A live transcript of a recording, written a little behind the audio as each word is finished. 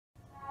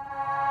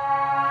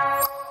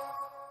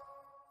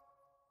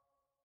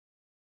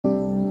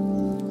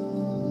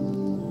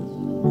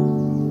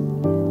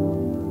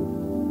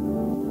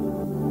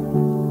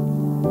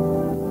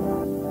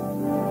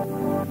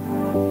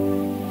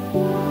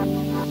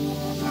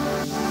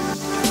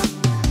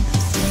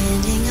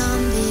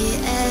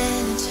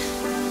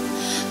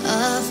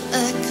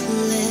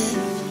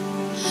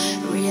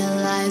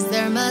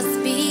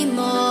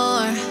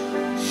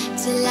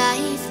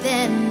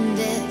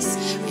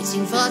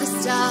for the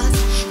stars,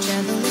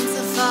 traveling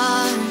so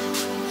far,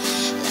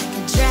 like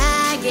a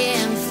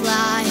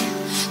dragonfly.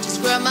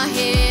 Just grab my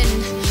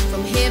hand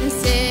from heaven's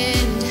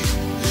send.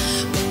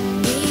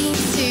 With me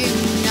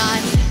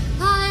tonight.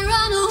 I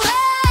run away.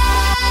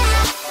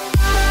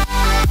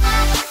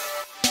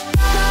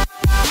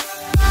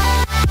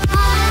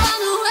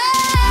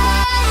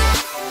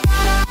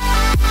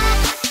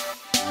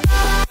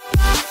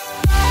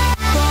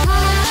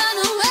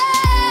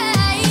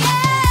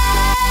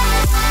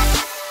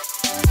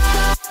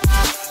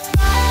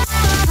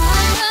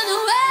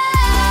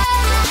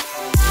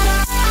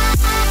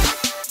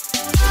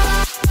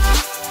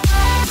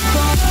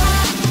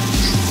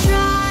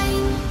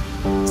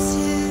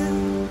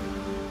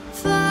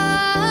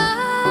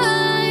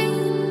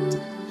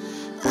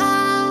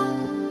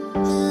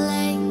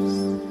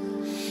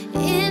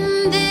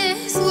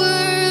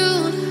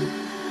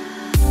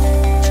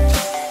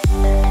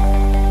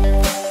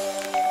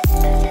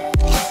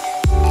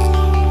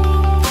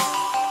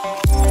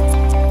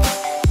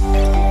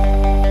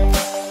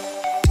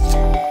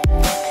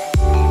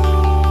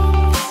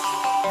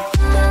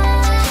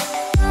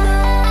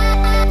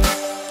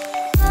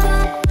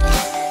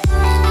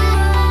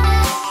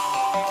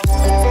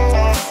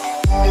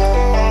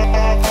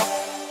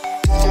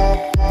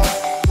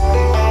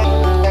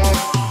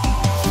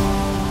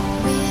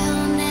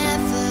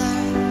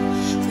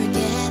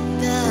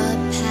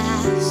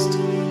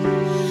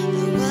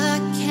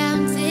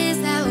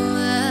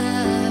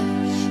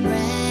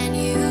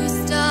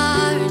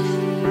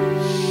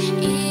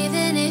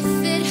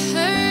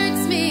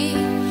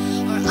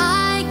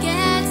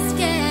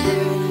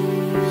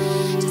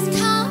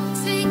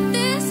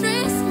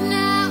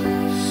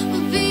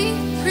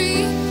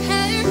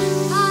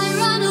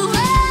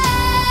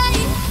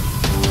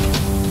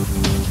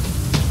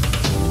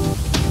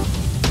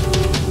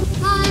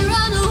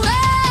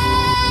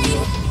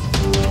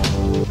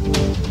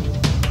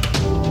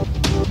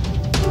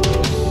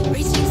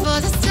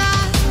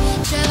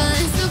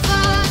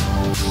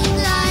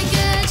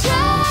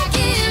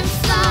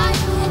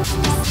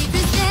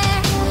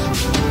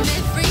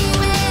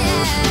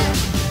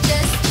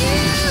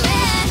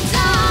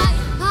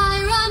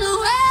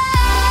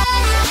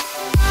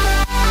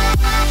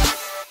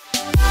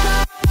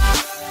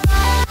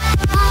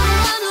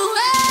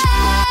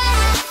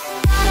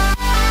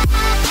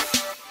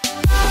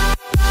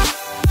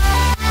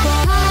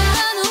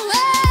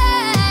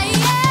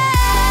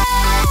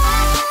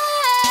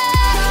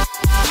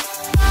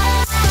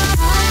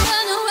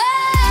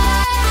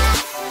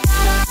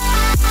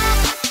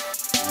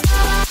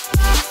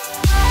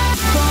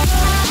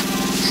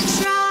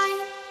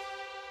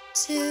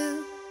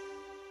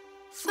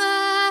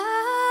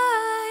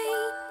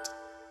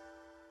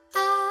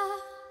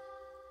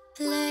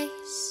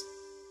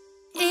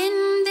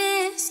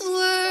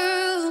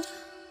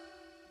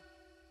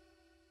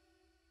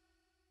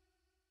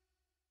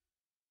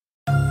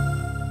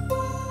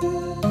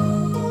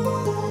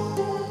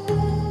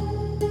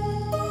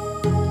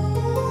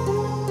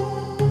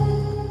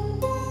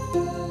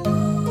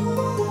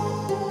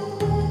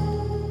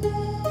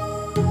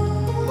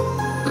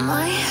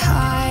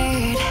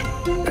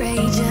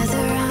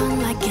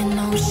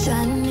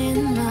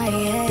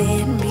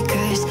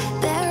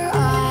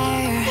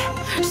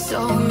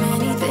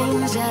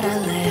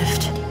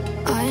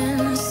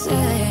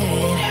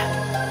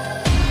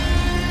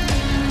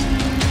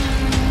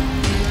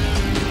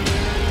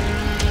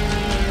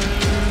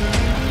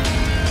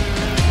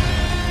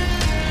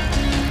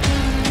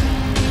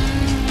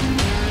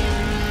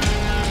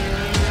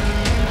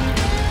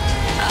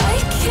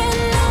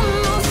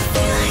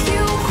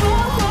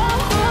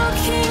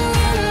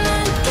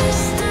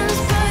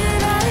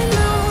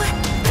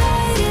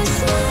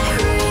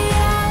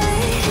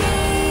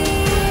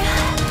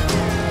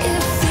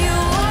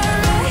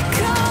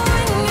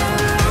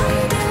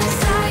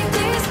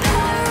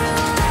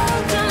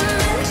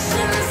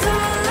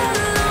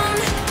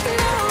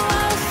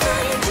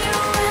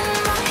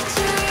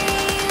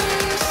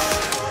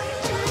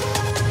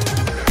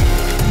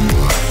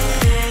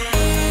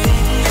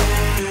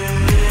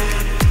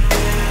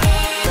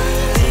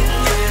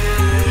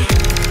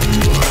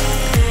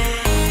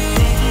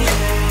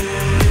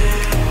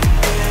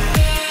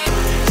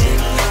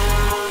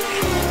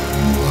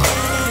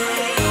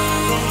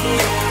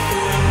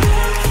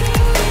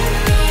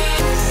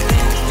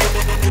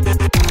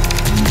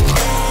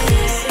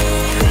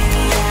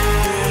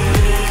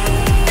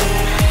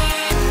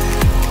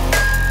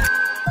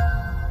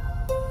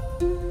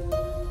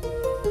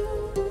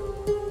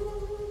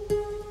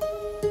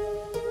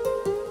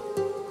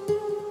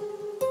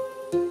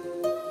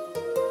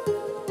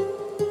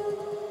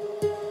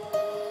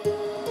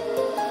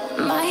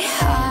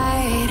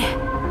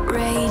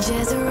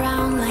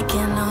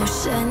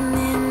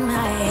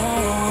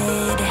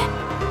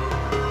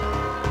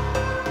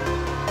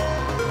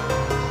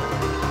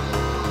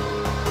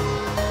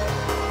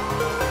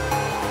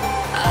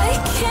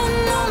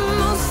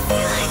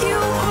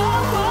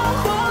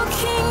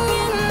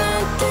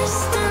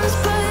 Distance,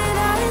 but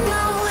I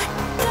know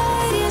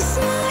that it's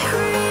not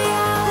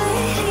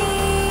reality.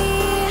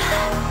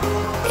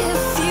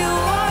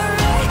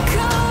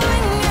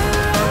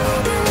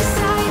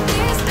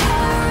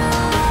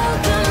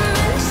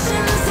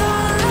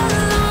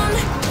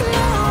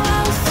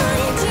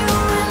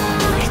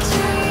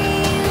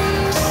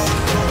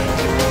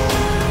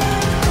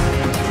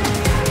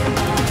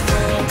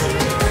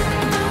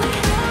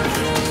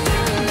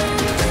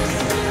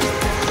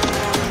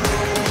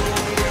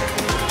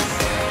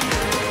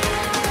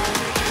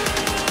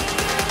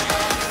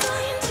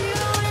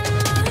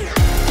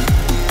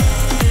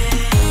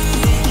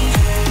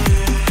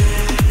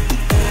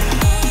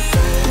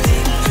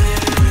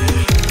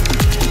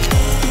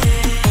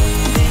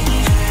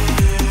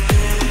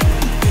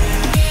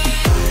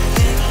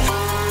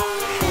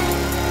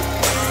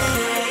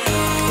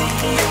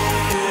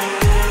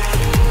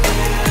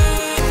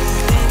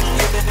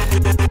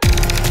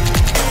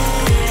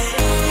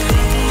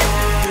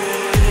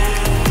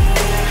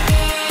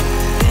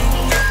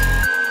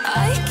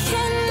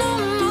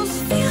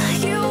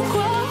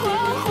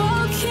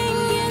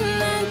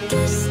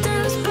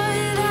 distance, but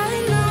I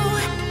know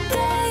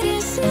that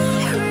it's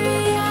not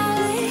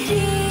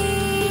reality.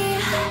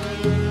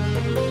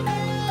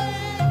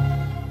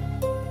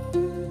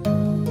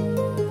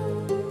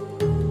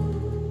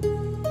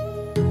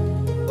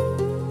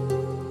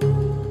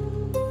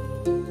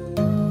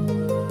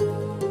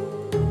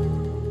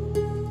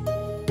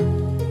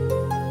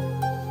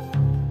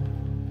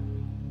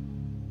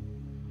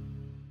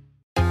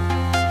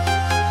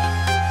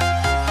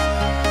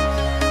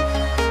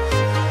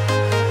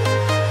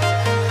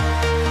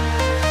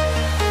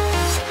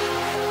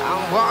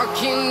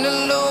 Walking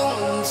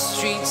alone, the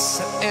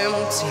streets are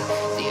empty.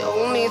 The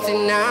only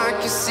thing I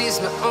can see is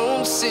my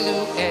own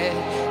silhouette.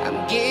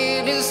 I'm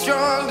getting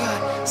stronger,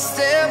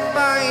 step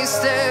by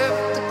step.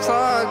 The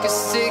clock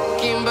is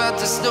ticking, but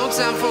there's no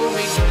time for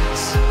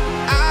regrets.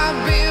 I've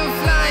been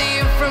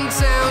flying from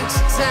town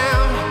to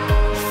town,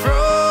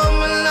 from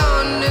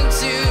London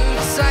to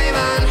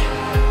Taiwan.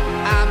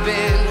 I've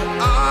been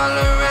all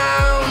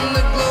around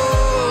the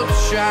globe,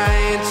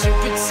 trying to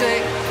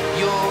protect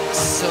your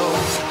soul.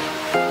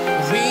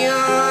 We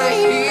are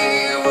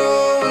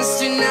heroes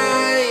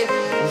tonight.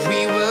 We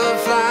will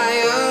fly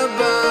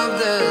above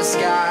the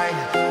sky.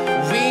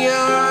 We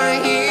are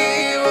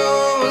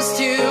heroes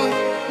tonight.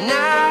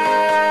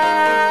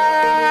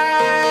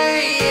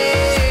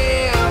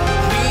 Yeah.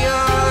 We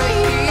are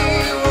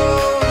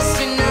heroes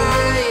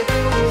tonight.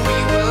 We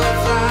will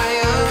fly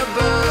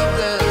above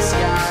the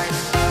sky.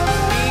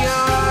 We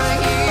are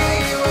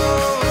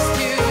heroes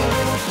tonight.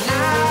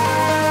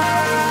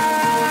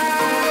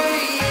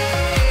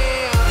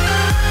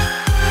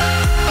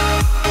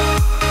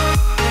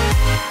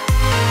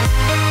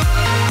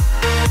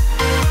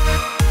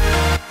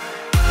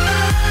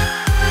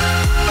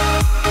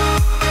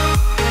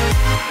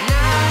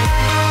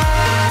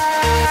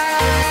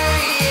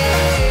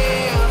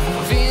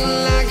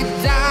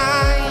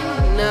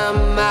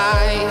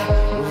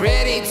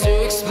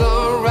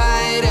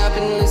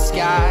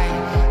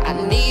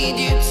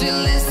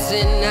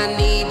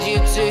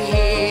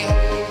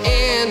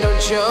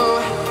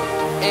 Show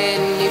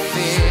any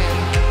fear.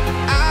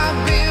 I've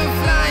been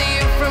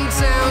flying from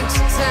town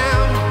to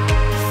town,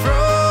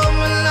 from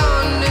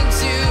London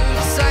to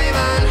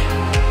Taiwan.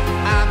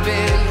 I've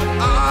been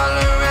all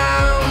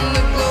around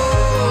the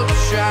globe,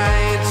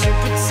 trying to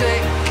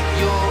protect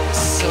your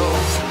soul.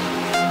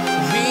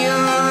 We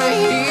are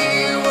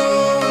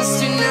heroes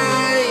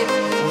tonight.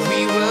 We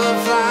will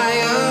fly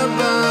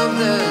above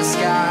the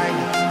sky.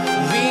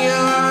 We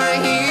are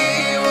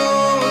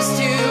heroes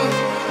tonight.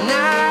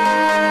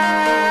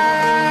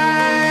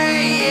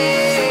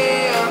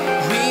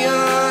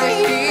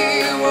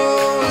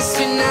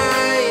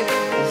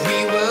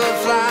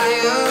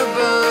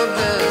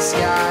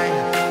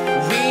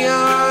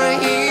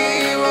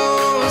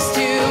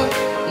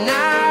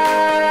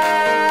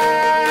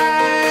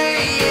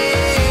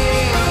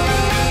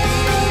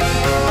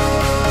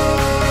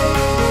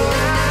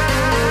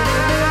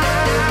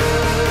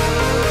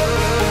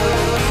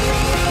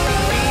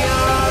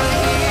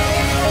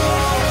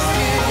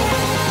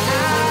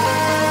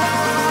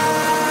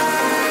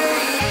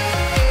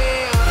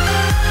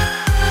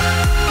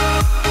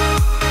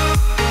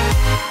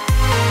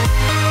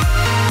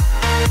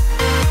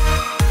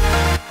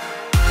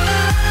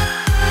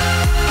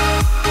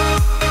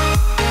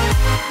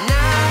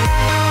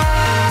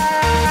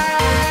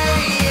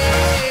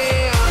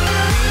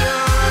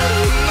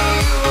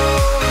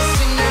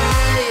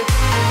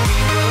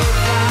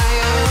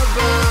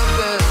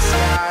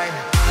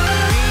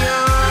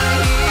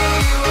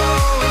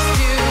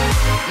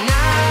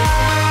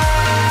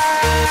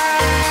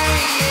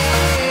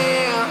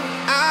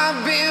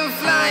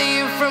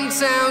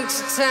 Town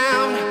to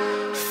town,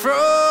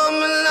 from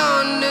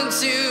London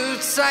to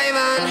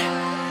Taiwan.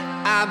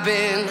 I've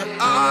been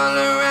all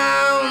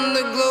around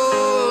the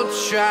globe,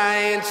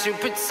 trying to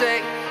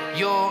protect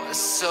your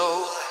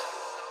soul.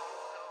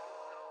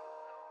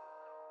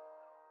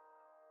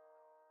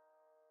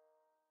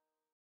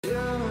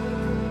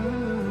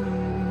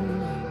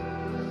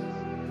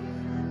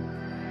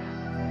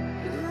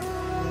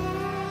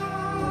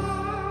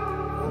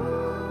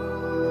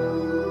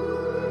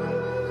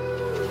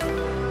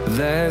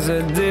 There's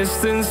a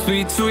distance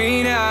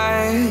between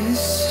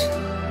us.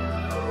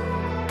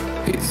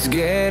 It's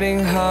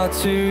getting hard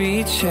to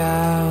reach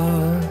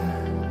out.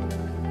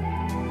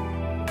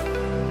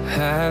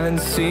 Haven't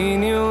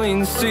seen you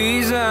in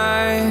seasons,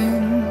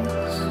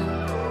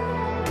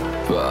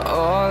 but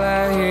all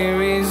I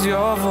hear is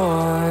your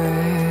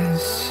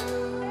voice.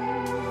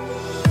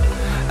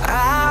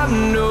 I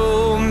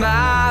know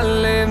my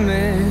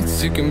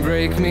limits, you can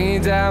break me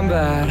down,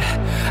 but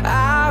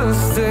I'll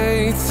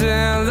stay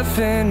till the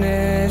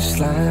finish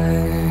line.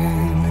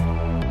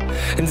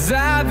 And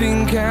I've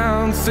been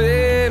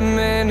counting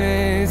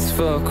minutes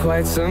for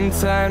quite some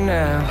time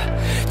now,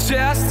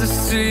 just to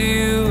see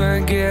you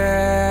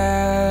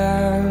again.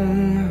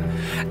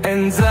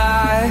 And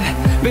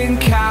I've been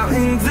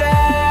counting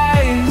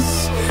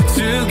days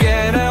to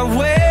get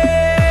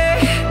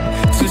away,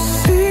 to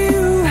see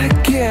you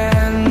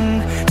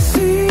again,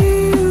 see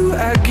you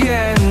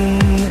again.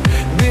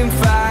 Been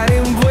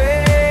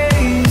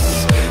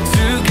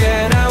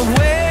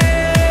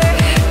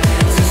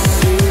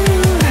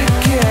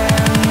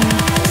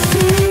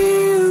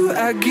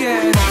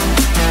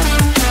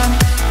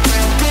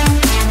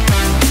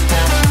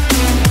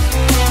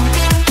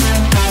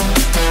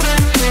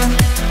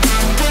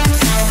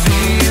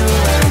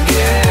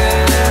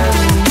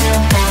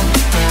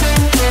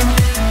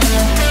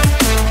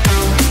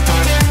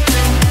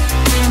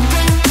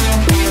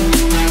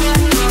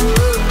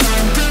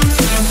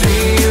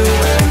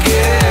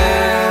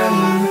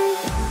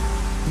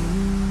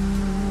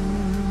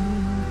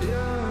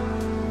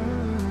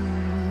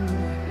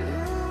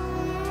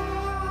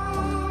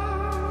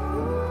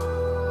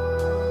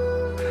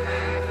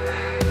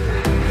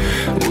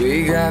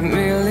We got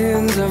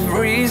millions of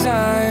reasons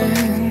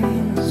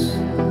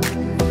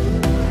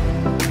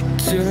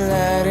to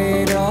let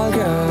it all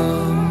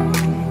go.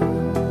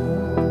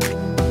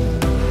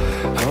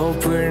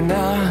 Hope we're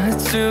not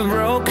too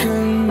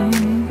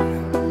broken.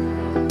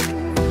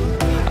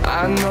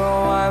 I know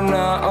I'm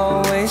not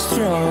always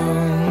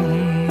strong,